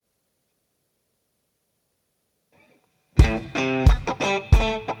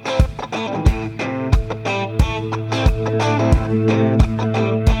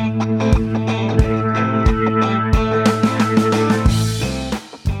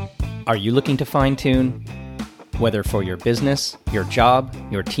Are you looking to fine-tune? Whether for your business, your job,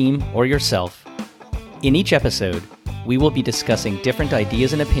 your team, or yourself, in each episode, we will be discussing different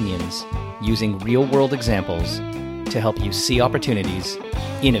ideas and opinions using real-world examples to help you see opportunities,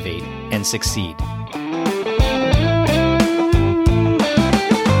 innovate, and succeed.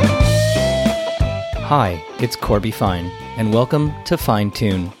 Hi, it's Corby Fine, and welcome to Fine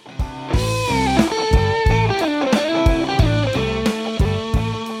Tune.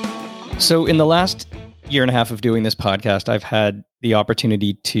 So in the last year and a half of doing this podcast, I've had the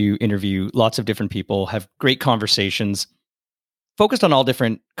opportunity to interview lots of different people, have great conversations, focused on all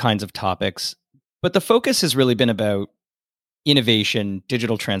different kinds of topics. But the focus has really been about innovation,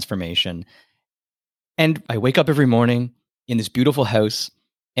 digital transformation. And I wake up every morning in this beautiful house,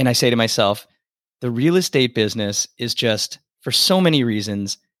 and I say to myself, the real estate business is just, for so many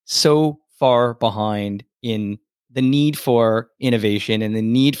reasons, so far behind in the need for innovation and the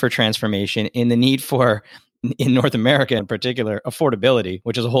need for transformation and the need for, in North America in particular, affordability,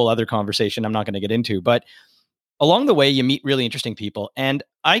 which is a whole other conversation I'm not going to get into. But along the way, you meet really interesting people. And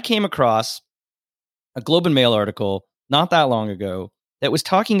I came across a Globe and Mail article not that long ago that was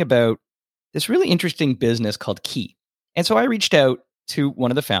talking about this really interesting business called Key. And so I reached out to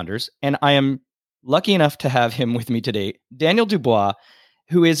one of the founders, and I am lucky enough to have him with me today, Daniel Dubois,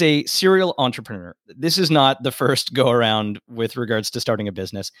 who is a serial entrepreneur. This is not the first go around with regards to starting a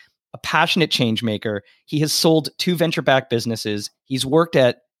business. A passionate change maker. He has sold 2 venture-backed businesses. He's worked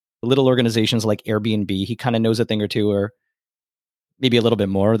at little organizations like Airbnb. He kind of knows a thing or two, or maybe a little bit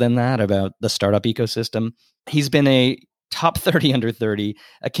more than that, about the startup ecosystem. He's been a top 30 under 30,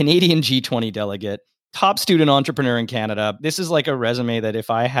 a Canadian G20 delegate, top student entrepreneur in Canada. This is like a resume that if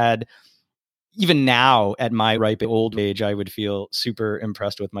I had, even now at my ripe old age, I would feel super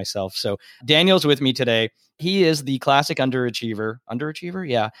impressed with myself. So Daniel's with me today. He is the classic underachiever. Underachiever?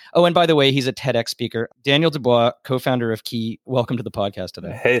 Yeah. Oh, and by the way, he's a TEDx speaker. Daniel Dubois, co-founder of Key. Welcome to the podcast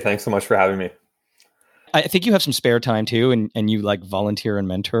today. Hey, thanks so much for having me. I think you have some spare time too, and you like volunteer and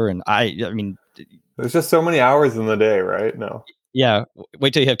mentor. And I mean, there's just so many hours in the day, right? No. Yeah.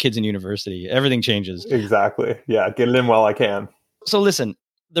 Wait till you have kids in university. Everything changes. Exactly. Yeah. Get it in while I can. So listen,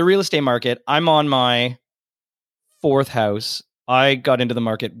 the real estate market, I'm on my 4th house. I got into the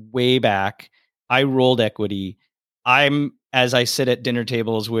market way back. I rolled equity. I'm, as I sit at dinner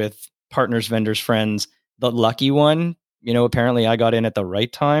tables with partners, vendors, friends, the lucky one. You know, apparently I got in at the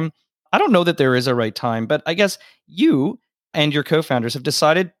right time. I don't know that there is a right time, but I guess you and your co-founders have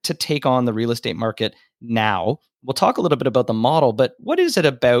decided to take on the real estate market now. We'll talk a little bit about the model, but what is it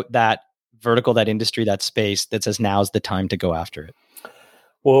about that vertical, that industry, that space that says now's the time to go after it?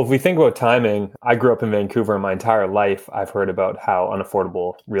 Well, if we think about timing, I grew up in Vancouver, and my entire life I've heard about how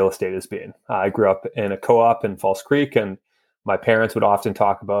unaffordable real estate has been. I grew up in a co-op in False Creek, and my parents would often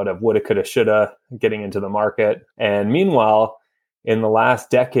talk about a woulda, coulda, shoulda getting into the market. And meanwhile, in the last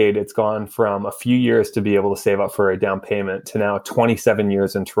decade, it's gone from a few years to be able to save up for a down payment to now 27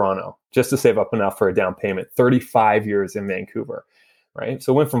 years in Toronto, just to save up enough for a down payment, 35 years in Vancouver, right?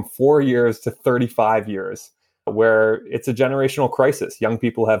 So it went from 4 years to 35 years, where it's a generational crisis. Young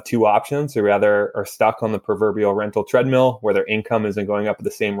people have 2 options. They either are stuck on the proverbial rental treadmill where their income isn't going up at the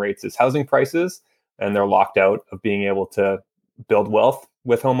same rates as housing prices, and they're locked out of being able to build wealth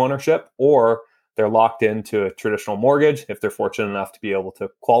with homeownership, or they're locked into a traditional mortgage if they're fortunate enough to be able to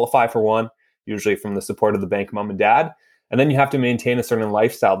qualify for one, usually from the support of the bank, mom and dad. And then you have to maintain a certain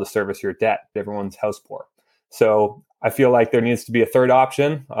lifestyle to service your debt. Everyone's house poor. So I feel like there needs to be a third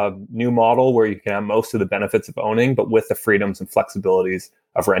option, a new model where you can have most of the benefits of owning, but with the freedoms and flexibilities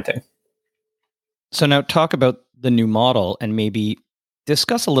of renting. So now talk about the new model and maybe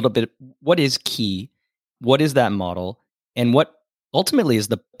discuss a little bit, what is Key? What is that model? And what ultimately is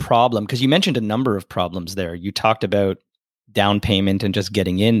the problem? Because you mentioned a number of problems there. You talked about down payment and just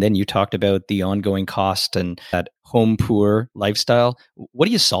getting in. Then you talked about the ongoing cost and that home poor lifestyle. What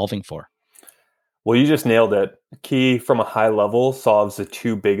are you solving for? Well, you just nailed it. Key, from a high level, solves the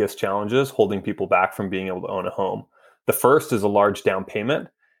 2 biggest challenges holding people back from being able to own a home. The first is a large down payment,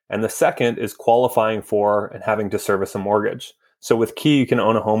 and the second is qualifying for and having to service a mortgage. So with Key, you can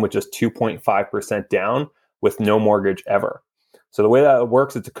own a home with just 2.5% down with no mortgage ever. So the way that it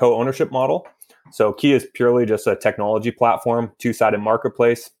works, it's a co-ownership model. So Key is purely just a technology platform, 2-sided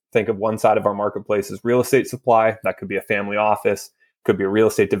marketplace. Think of one side of our marketplace as real estate supply. That could be a family office, could be a real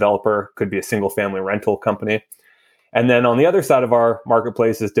estate developer, could be a single family rental company. And then on the other side of our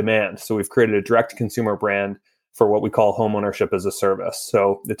marketplace is demand. So we've created a direct consumer brand for what we call homeownership as a service.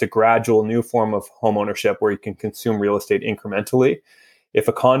 So it's a gradual new form of homeownership where you can consume real estate incrementally. If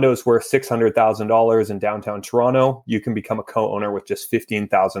a condo is worth $600,000 in downtown Toronto, you can become a co-owner with just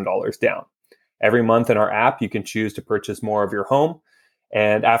 $15,000 down. Every month in our app, you can choose to purchase more of your home.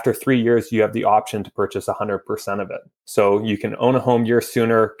 And after 3 years, you have the option to purchase 100% of it. So you can own a home years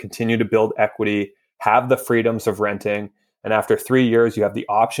sooner, continue to build equity, have the freedoms of renting. And after 3 years, you have the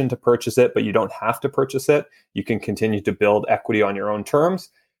option to purchase it, but you don't have to purchase it. You can continue to build equity on your own terms.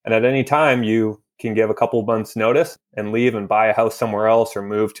 And at any time, you can give a couple of months notice and leave and buy a house somewhere else or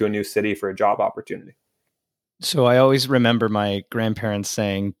move to a new city for a job opportunity. So I always remember my grandparents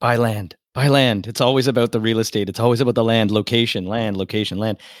saying, buy land, buy land. It's always about the real estate. It's always about the land, location, land, location,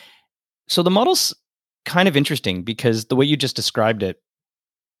 land. So the model's kind of interesting because the way you just described it,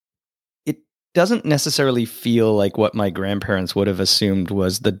 it doesn't necessarily feel like what my grandparents would have assumed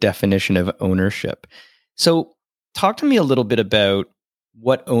was the definition of ownership. So talk to me a little bit about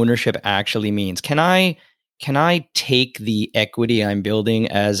what ownership actually means. Can I take the equity I'm building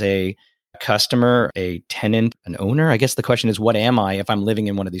as a customer, a tenant, an owner? I guess the question is, what am I if I'm living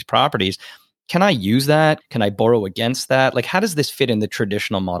in one of these properties? Can I use that? Can I borrow against that? Like, how does this fit in the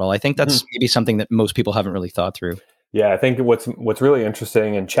traditional model? I think that's maybe something that most people haven't really thought through. Yeah, I think what's really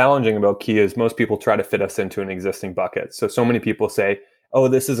interesting and challenging about Key is most people try to fit us into an existing bucket. So many people say, oh,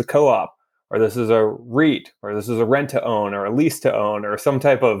 this is a co-op, or this is a REIT, or this is a rent to own, or a lease to own, or some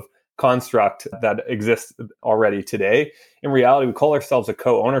type of construct that exists already today. In reality, we call ourselves a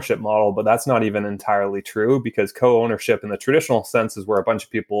co-ownership model, but that's not even entirely true, because co-ownership in the traditional sense is where a bunch of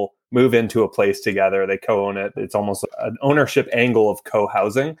people move into a place together, they co-own it. It's almost an ownership angle of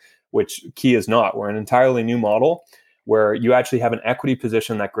co-housing, which Key is not. We're an entirely new model where you actually have an equity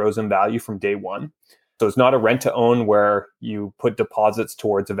position that grows in value from day one. So it's not a rent to own where you put deposits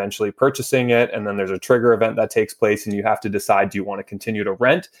towards eventually purchasing it, and then there's a trigger event that takes place and you have to decide, do you want to continue to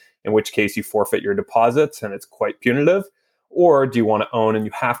rent, in which case you forfeit your deposits and it's quite punitive, or do you want to own and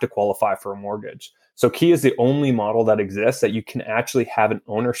you have to qualify for a mortgage? So Key is the only model that exists that you can actually have an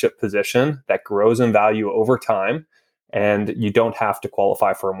ownership position that grows in value over time and you don't have to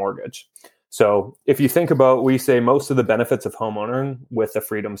qualify for a mortgage. So if you think about, we say most of the benefits of homeowning with the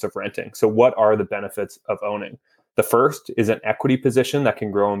freedoms of renting. So what are the benefits of owning? The first is an equity position that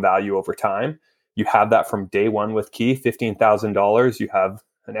can grow in value over time. You have that from day one with Key, $15,000. You have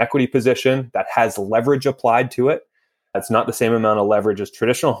an equity position that has leverage applied to it. That's not the same amount of leverage as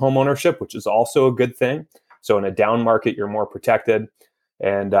traditional homeownership, which is also a good thing. So in a down market, you're more protected.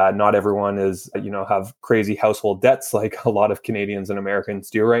 And not everyone have crazy household debts like a lot of Canadians and Americans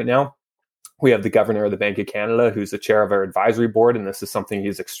do right now. We have the governor of the Bank of Canada, who's the chair of our advisory board, and this is something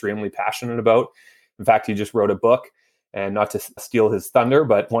he's extremely passionate about. In fact, he just wrote a book, and not to steal his thunder,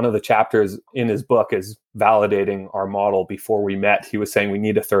 but one of the chapters in his book is validating our model. Before we met, he was saying we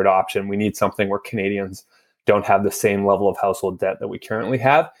need a third option. We need something where Canadians don't have the same level of household debt that we currently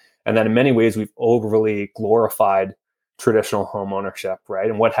have. And then in many ways, we've overly glorified traditional home ownership, right?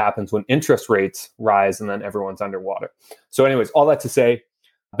 And what happens when interest rates rise and then everyone's underwater. So anyways, all that to say,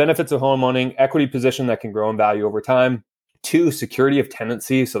 benefits of home owning, equity position that can grow in value over time. 2, security of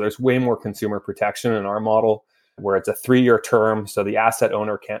tenancy. So there's way more consumer protection in our model where it's a 3-year term. So the asset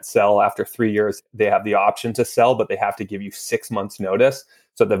owner can't sell after 3 years. They have the option to sell, but they have to give you 6 months notice.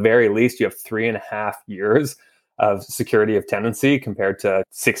 So at the very least, you have 3.5 years of security of tenancy compared to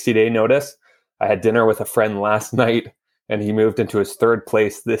 60-day notice. I had dinner with a friend last night and he moved into his 3rd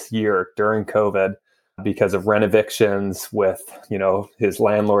place this year during COVID because of rent evictions with, his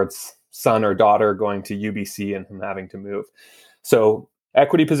landlord's son or daughter going to UBC and him having to move. So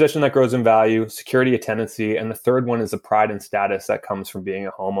equity position that grows in value, security of tenancy, and the third one is the pride and status that comes from being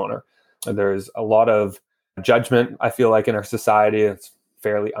a homeowner. There's a lot of judgment, I feel like, in our society. It's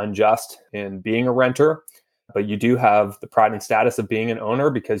fairly unjust in being a renter, but you do have the pride and status of being an owner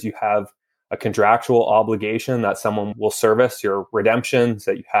because you have a contractual obligation that someone will service your redemptions,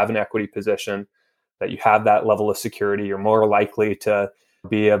 that you have an equity position, that you have that level of security. You're more likely to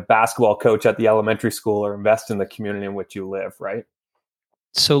be a basketball coach at the elementary school or invest in the community in which you live, right?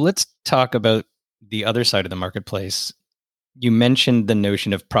 So let's talk about the other side of the marketplace. You mentioned the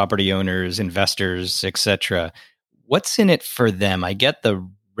notion of property owners, investors, etc. What's in it for them? I get the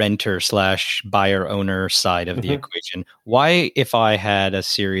renter/buyer owner side of the equation. Why, if I had a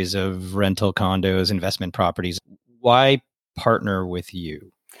series of rental condos, investment properties, why partner with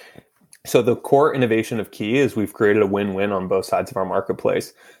you? So the core innovation of Key is we've created a win-win on both sides of our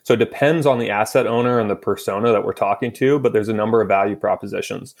marketplace. So it depends on the asset owner and the persona that we're talking to, but there's a number of value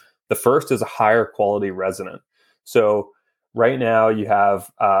propositions. The first is a higher quality resident. So right now you have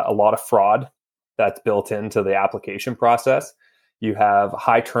a lot of fraud that's built into the application process. You have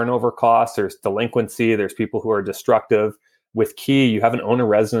high turnover costs, there's delinquency, there's people who are destructive. With Key, you have an owner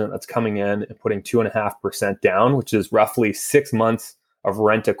resident that's coming in and putting 2.5% down, which is roughly 6 months of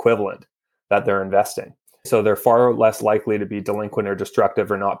rent equivalent that they're investing. So they're far less likely to be delinquent or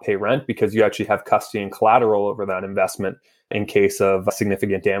destructive or not pay rent because you actually have custody and collateral over that investment in case of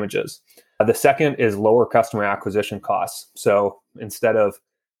significant damages. The second is lower customer acquisition costs. So instead of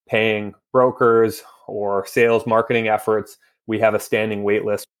paying brokers or sales marketing efforts, we have a standing wait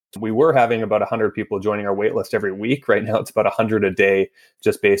list. We were having about 100 people joining our wait list every week. Right now, it's about 100 a day,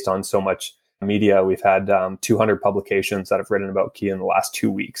 just based on so much media. We've had 200 publications that have written about Key in the last 2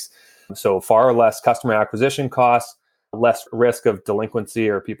 weeks. So far less customer acquisition costs, less risk of delinquency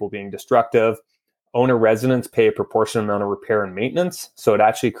or people being destructive. Owner residents pay a proportionate amount of repair and maintenance. So it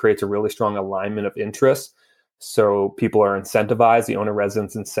actually creates a really strong alignment of interests. So people are incentivized, the owner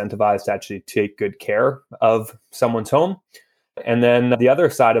residents incentivized to actually take good care of someone's home. And then the other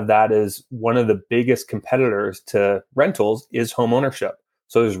side of that is one of the biggest competitors to rentals is homeownership.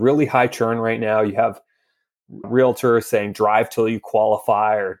 So there's really high churn right now. You have realtors saying drive till you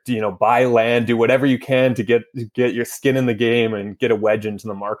qualify, or buy land, do whatever you can to get your skin in the game and get a wedge into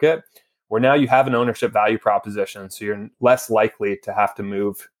the market. Where now you have an ownership value proposition, so you're less likely to have to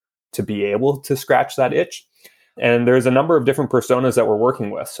move to be able to scratch that itch. And there's a number of different personas that we're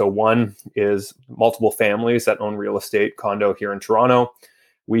working with. So one is multiple families that own real estate condo here in Toronto.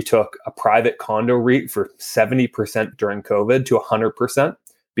 We took a private condo REIT for 70% during COVID to 100%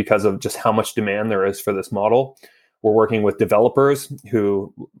 because of just how much demand there is for this model. We're working with developers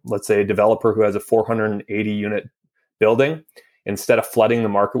who, let's say a developer who has a 480 unit building, instead of flooding the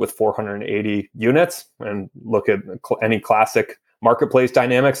market with 480 units, and look at any classic marketplace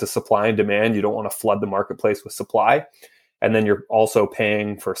dynamics of supply and demand, you don't want to flood the marketplace with supply. And then you're also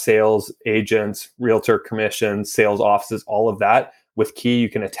paying for sales agents, realtor commissions, sales offices, all of that. With Key, you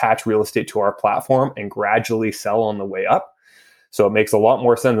can attach real estate to our platform and gradually sell on the way up. So it makes a lot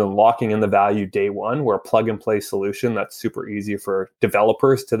more sense than locking in the value day one. We're a plug and play solution that's super easy for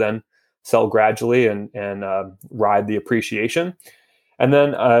developers to then sell gradually and ride the appreciation. And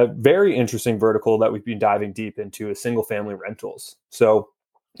then a very interesting vertical that we've been diving deep into is single family rentals. So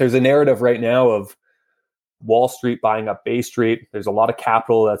there's a narrative right now of Wall Street buying up Bay Street. There's a lot of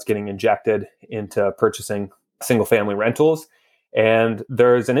capital that's getting injected into purchasing single family rentals. And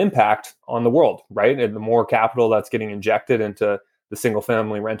there's an impact on the world, right? And the more capital that's getting injected into the single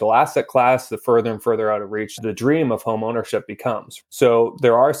family rental asset class, the further and further out of reach the dream of home ownership becomes. So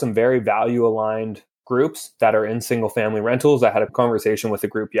there are some very value aligned groups that are in single family rentals. I had a conversation with a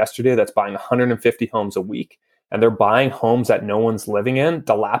group yesterday that's buying 150 homes a week, and they're buying homes that no one's living in,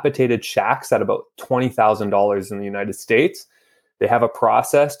 dilapidated shacks at about $20,000 in the United States. They have a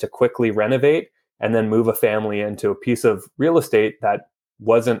process to quickly renovate and then move a family into a piece of real estate that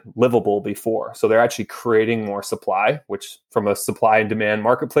wasn't livable before. So they're actually creating more supply, which from a supply and demand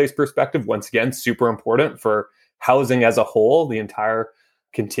marketplace perspective, once again, super important for housing as a whole, the entire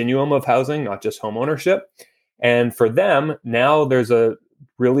continuum of housing, not just home ownership. And for them, now there's a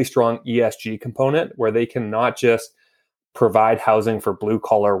really strong ESG component where they can not just provide housing for blue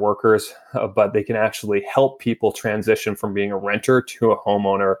collar workers, but they can actually help people transition from being a renter to a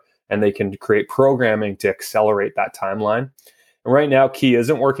homeowner, and they can create programming to accelerate that timeline. And right now, Key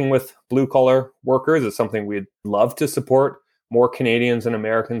isn't working with blue collar workers. It's something we'd love to support more Canadians and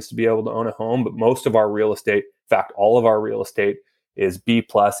Americans to be able to own a home. But most of our real estate, in fact, all of our real estate is B+,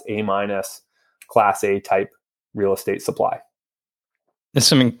 A-, Class A type real estate supply. There's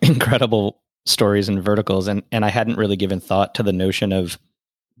some incredible stories and verticals. And I hadn't really given thought to the notion of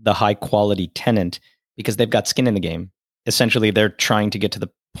the high quality tenant because they've got skin in the game. Essentially, they're trying to get to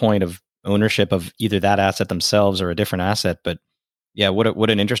the point of ownership of either that asset themselves or a different asset. But yeah, what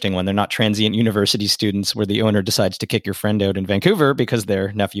an interesting one. They're not transient university students where the owner decides to kick your friend out in Vancouver because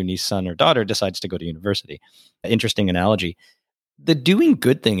their nephew, niece, son, or daughter decides to go to university. Interesting analogy. The doing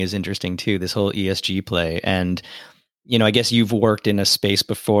good thing is interesting too, this whole ESG play. And, I guess you've worked in a space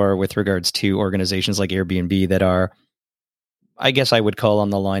before with regards to organizations like Airbnb that are, I guess I would call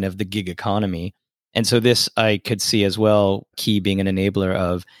on the line of the gig economy. And so this I could see as well, Key being an enabler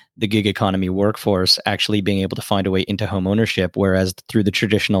of the gig economy workforce actually being able to find a way into home ownership, whereas through the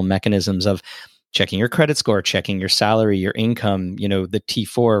traditional mechanisms of checking your credit score, checking your salary, your income, the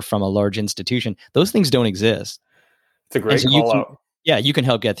T4 from a large institution, those things don't exist. It's a great call out. Yeah, you can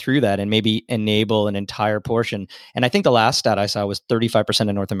help get through that and maybe enable an entire portion. And I think the last stat I saw was 35%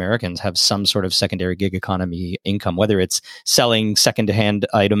 of North Americans have some sort of secondary gig economy income, whether it's selling secondhand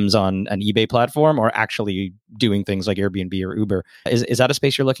items on an eBay platform or actually doing things like Airbnb or Uber. Is that a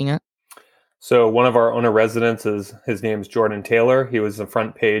space you're looking at? So one of our owner residents his name is Jordan Taylor. He was the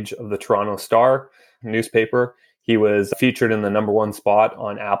front page of the Toronto Star newspaper. He was featured in the #1 spot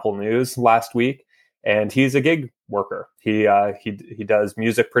on Apple News last week, and he's a gig worker. He does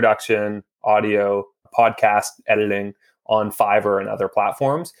music production, audio, podcast editing on Fiverr and other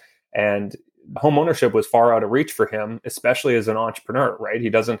platforms. And homeownership was far out of reach for him, especially as an entrepreneur, right? He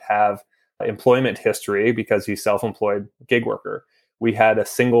doesn't have employment history because he's self-employed gig worker. We had a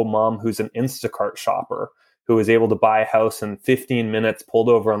single mom who's an Instacart shopper who was able to buy a house in 15 minutes, pulled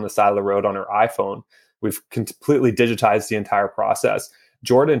over on the side of the road on her iPhone. We've completely digitized the entire process.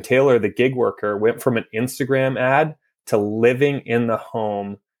 Jordan Taylor, the gig worker, went from an Instagram ad to living in the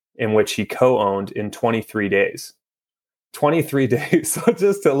home in which he co-owned in 23 days. 23 days. So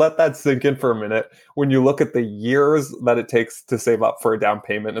just to let that sink in for a minute, when you look at the years that it takes to save up for a down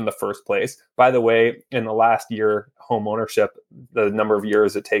payment in the first place. By the way, in the last year, home ownership, the number of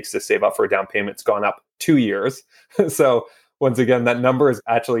years it takes to save up for a down payment has gone up 2 years. So once again, that number is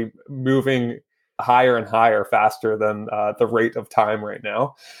actually moving higher and higher faster than the rate of time right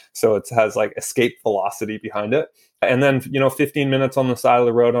now. So it has like escape velocity behind it. And then, 15 minutes on the side of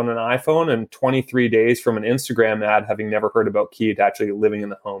the road on an iPhone and 23 days from an Instagram ad, having never heard about Key, to actually living in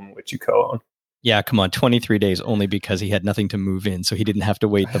the home which you co-own. Yeah, come on, 23 days only because he had nothing to move in. So he didn't have to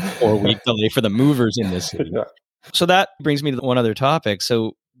wait the 4-week delay for the movers in this city. Yeah. So that brings me to one other topic.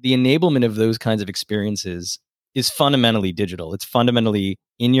 So the enablement of those kinds of experiences is fundamentally digital. It's fundamentally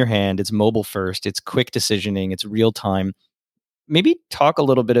in your hand. It's mobile first. It's quick decisioning. It's real time. Maybe talk a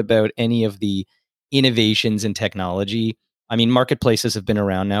little bit about any of the innovations in technology. I mean, marketplaces have been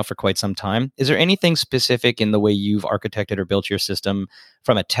around now for quite some time. Is there anything specific in the way you've architected or built your system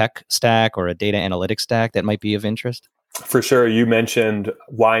from a tech stack or a data analytics stack that might be of interest? For sure. You mentioned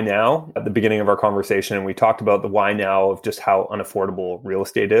why now at the beginning of our conversation, and we talked about the why now of just how unaffordable real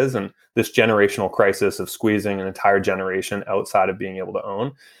estate is and this generational crisis of squeezing an entire generation outside of being able to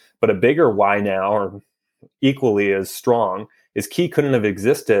own. But a bigger why now, or equally as strong, is Key couldn't have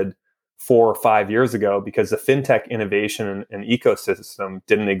existed 4 or 5 years ago because the fintech innovation and ecosystem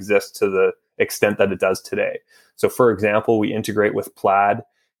didn't exist to the extent that it does today. So for example, we integrate with Plaid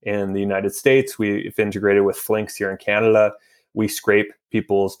in the United States. We've integrated with Flinks here in Canada. We scrape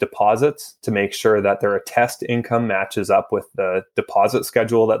people's deposits to make sure that their attest income matches up with the deposit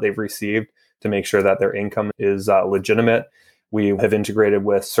schedule that they've received to make sure that their income is legitimate. We have integrated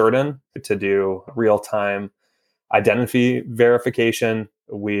with Certain to do real-time identity verification.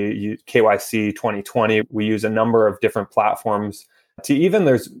 We use KYC 2020. We use a number of different platforms to even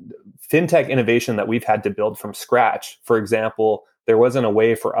there's fintech innovation that we've had to build from scratch. For example, there wasn't a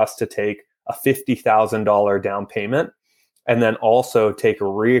way for us to take a $50,000 down payment and then also take a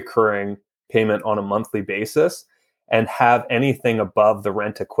reoccurring payment on a monthly basis and have anything above the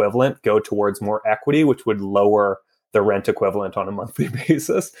rent equivalent go towards more equity, which would lower the rent equivalent on a monthly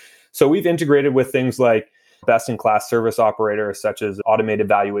basis. So we've integrated with things like best-in-class service operators, such as automated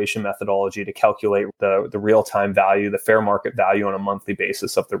valuation methodology to calculate the real-time value, the fair market value on a monthly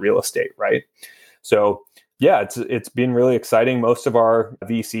basis of the real estate, right? So yeah, it's been really exciting. Most of our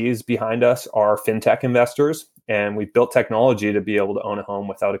VCs behind us are fintech investors, and we've built technology to be able to own a home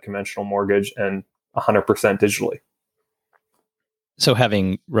without a conventional mortgage and 100% digitally. So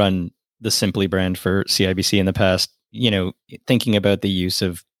having run the Simply brand for CIBC in the past, thinking about the use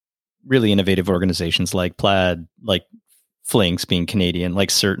of really innovative organizations like Plaid, like Flinks being Canadian, like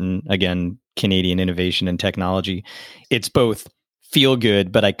Certain, again, Canadian innovation and technology. It's both feel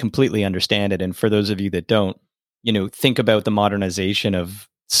good, but I completely understand it. And for those of you that don't, think about the modernization of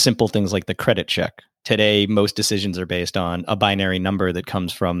simple things like the credit check. Today, most decisions are based on a binary number that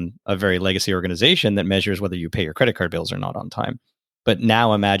comes from a very legacy organization that measures whether you pay your credit card bills or not on time. But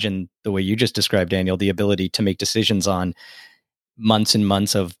now imagine the way you just described, Daniel, the ability to make decisions on months and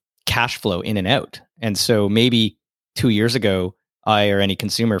months of cash flow in and out. And so maybe 2 years ago, I or any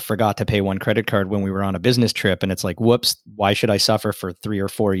consumer forgot to pay one credit card when we were on a business trip. And it's like, whoops, why should I suffer for 3 or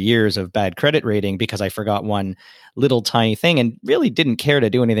 4 years of bad credit rating because I forgot one little tiny thing and really didn't care to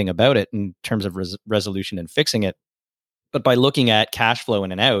do anything about it in terms of resolution and fixing it. But by looking at cash flow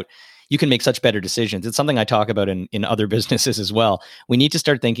in and out, you can make such better decisions. It's something I talk about in other businesses as well. We need to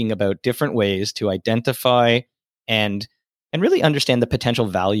start thinking about different ways to identify and really understand the potential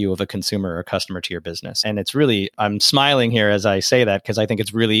value of a consumer or customer to your business. And it's really, I'm smiling here as I say that because I think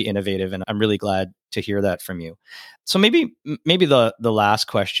it's really innovative and I'm really glad to hear that from you. So maybe the last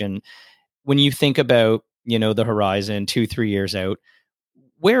question, when you think about, the horizon 2-3 years out,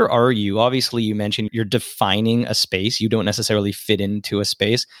 where are you? Obviously, you mentioned you're defining a space. You don't necessarily fit into a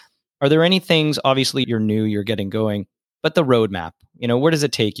space. Are there any things, obviously you're new, you're getting going, but the roadmap, where does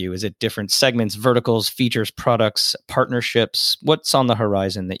it take you? Is it different segments, verticals, features, products, partnerships? What's on the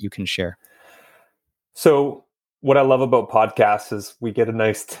horizon that you can share? So What I love about podcasts is we get a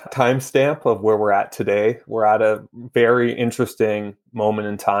nice timestamp of where we're at today. We're at a very interesting moment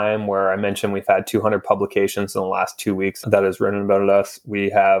in time where I mentioned we've had 200 publications in the last 2 weeks that has written about us. We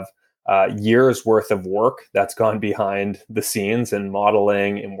have years worth of work that's gone behind the scenes in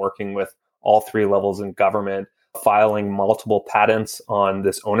modeling and working with all three levels in government, filing multiple patents on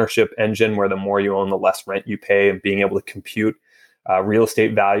this ownership engine where the more you own, the less rent you pay, and being able to compute real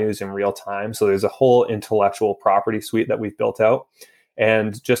estate values in real time. So there's a whole intellectual property suite that we've built out.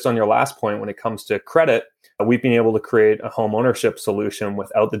 And just on your last point, when it comes to credit, we've been able to create a home ownership solution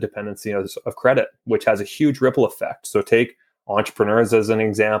without the dependency of credit, which has a huge ripple effect. So take entrepreneurs as an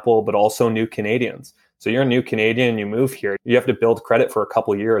example, but also new Canadians. So you're a new Canadian, you move here, you have to build credit for a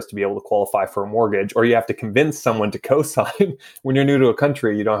couple of years to be able to qualify for a mortgage, or you have to convince someone to co-sign. When you're new to a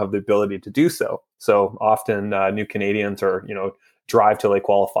country, you don't have the ability to do so. So often new Canadians are, drive till they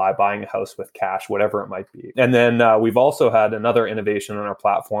qualify, buying a house with cash, whatever it might be. And then we've also had another innovation on our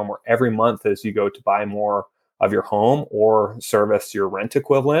platform where every month as you go to buy more of your home or service your rent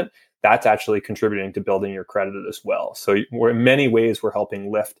equivalent, that's actually contributing to building your credit as well. So in many ways, we're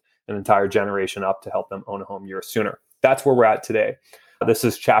helping lift an entire generation up to help them own a home years sooner. That's where we're at today. This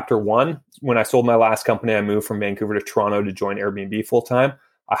is chapter one. When I sold my last company, I moved from Vancouver to Toronto to join Airbnb full-time.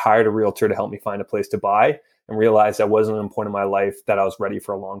 I hired a realtor to help me find a place to buy and realized I wasn't at a point in my life that I was ready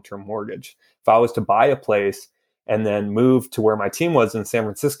for a long-term mortgage. If I was to buy a place and then move to where my team was in San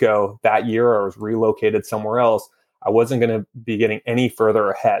Francisco that year, or was relocated somewhere else, I wasn't going to be getting any further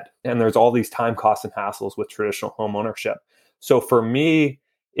ahead. And there's all these time costs and hassles with traditional home ownership. So for me,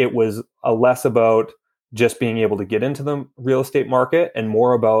 it was less about just being able to get into the real estate market and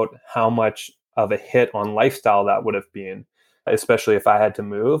more about how much of a hit on lifestyle that would have been, especially if I had to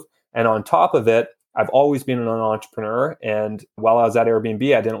move. And on top of it, I've always been an entrepreneur. And while I was at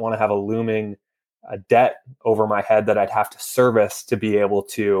Airbnb, I didn't want to have a looming debt over my head that I'd have to service to be able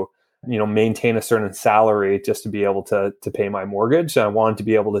to, maintain a certain salary just to be able to pay my mortgage. And I wanted to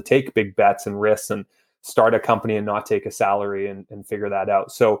be able to take big bets and risks and start a company and not take a salary and figure that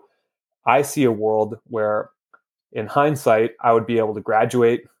out. So I see a world where in hindsight, I would be able to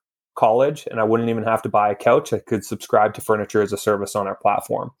graduate college and I wouldn't even have to buy a couch. I could subscribe to furniture as a service on our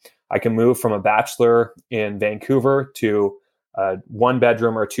platform. I can move from a bachelor in Vancouver to a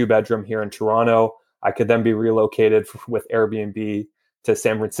 1-bedroom or 2-bedroom here in Toronto. I could then be relocated with Airbnb to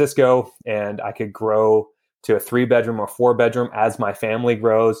San Francisco, and I could grow to a 3-bedroom or 4-bedroom as my family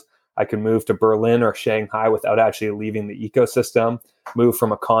grows. I could move to Berlin or Shanghai without actually leaving the ecosystem, move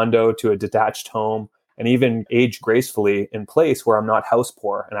from a condo to a detached home, and even age gracefully in place where I'm not house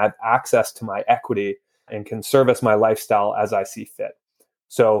poor and I have access to my equity and can service my lifestyle as I see fit.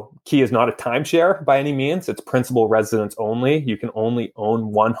 So Key is not a timeshare by any means. It's principal residence only. You can only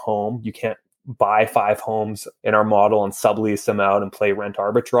own one home. You can't buy 5 homes in our model and sublease them out and play rent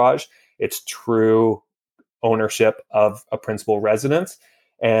arbitrage. It's true ownership of a principal residence.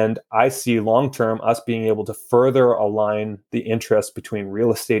 And I see long-term us being able to further align the interests between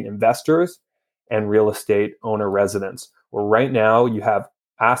real estate investors and real estate owner residents, where right now you have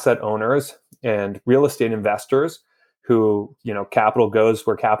asset owners and real estate investors who, capital goes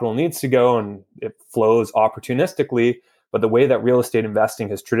where capital needs to go and it flows opportunistically. But the way that real estate investing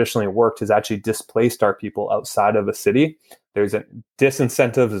has traditionally worked has actually displaced our people outside of the city. There's a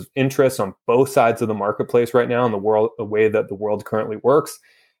disincentive of interest on both sides of the marketplace right now in the way that the world currently works.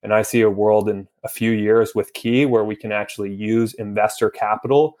 And I see a world in a few years with Key where we can actually use investor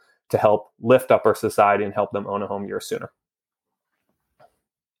capital to help lift up our society and help them own a home years sooner.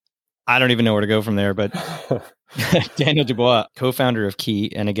 I don't even know where to go from there, but Daniel Dubois, co-founder of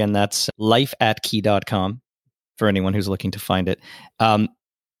Key. And again, that's lifeatkey.com for anyone who's looking to find it.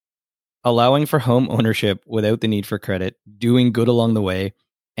 Allowing for home ownership without the need for credit, doing good along the way.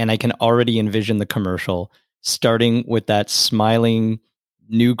 And I can already envision the commercial starting with that smiling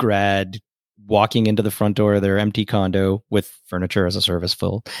new grad walking into the front door of their empty condo with furniture as a service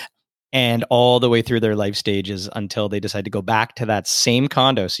full, and all the way through their life stages until they decide to go back to that same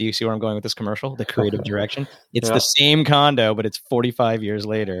condo. So you see where I'm going with this commercial, the creative direction. It's the same condo, but it's 45 years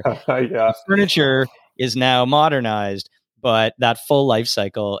later. The furniture is now modernized, but that full life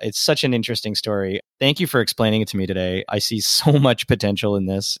cycle, it's such an interesting story. Thank you for explaining it to me today. I see so much potential in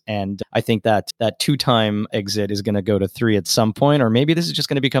this. And I think that 2-time exit is going to go to 3 at some point, or maybe this is just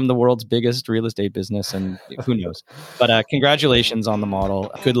going to become the world's biggest real estate business, and who knows. But congratulations on the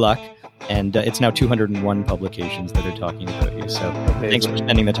model. Good luck. And it's now 201 publications that are talking about you. So thanks for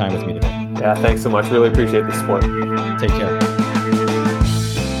spending the time with me today. Yeah, thanks so much. Really appreciate the support. Take care.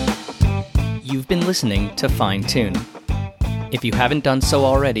 You've been listening to Fine Tune. If you haven't done so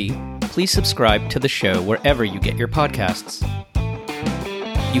already, please subscribe to the show wherever you get your podcasts.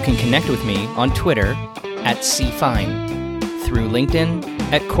 You can connect with me on Twitter at CFine, through LinkedIn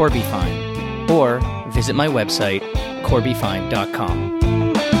at CorbyFine, or visit my website, corbyfine.com.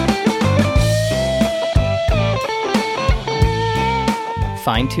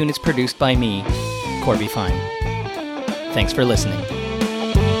 Fine Tune is produced by me, Corby Fine. Thanks for listening.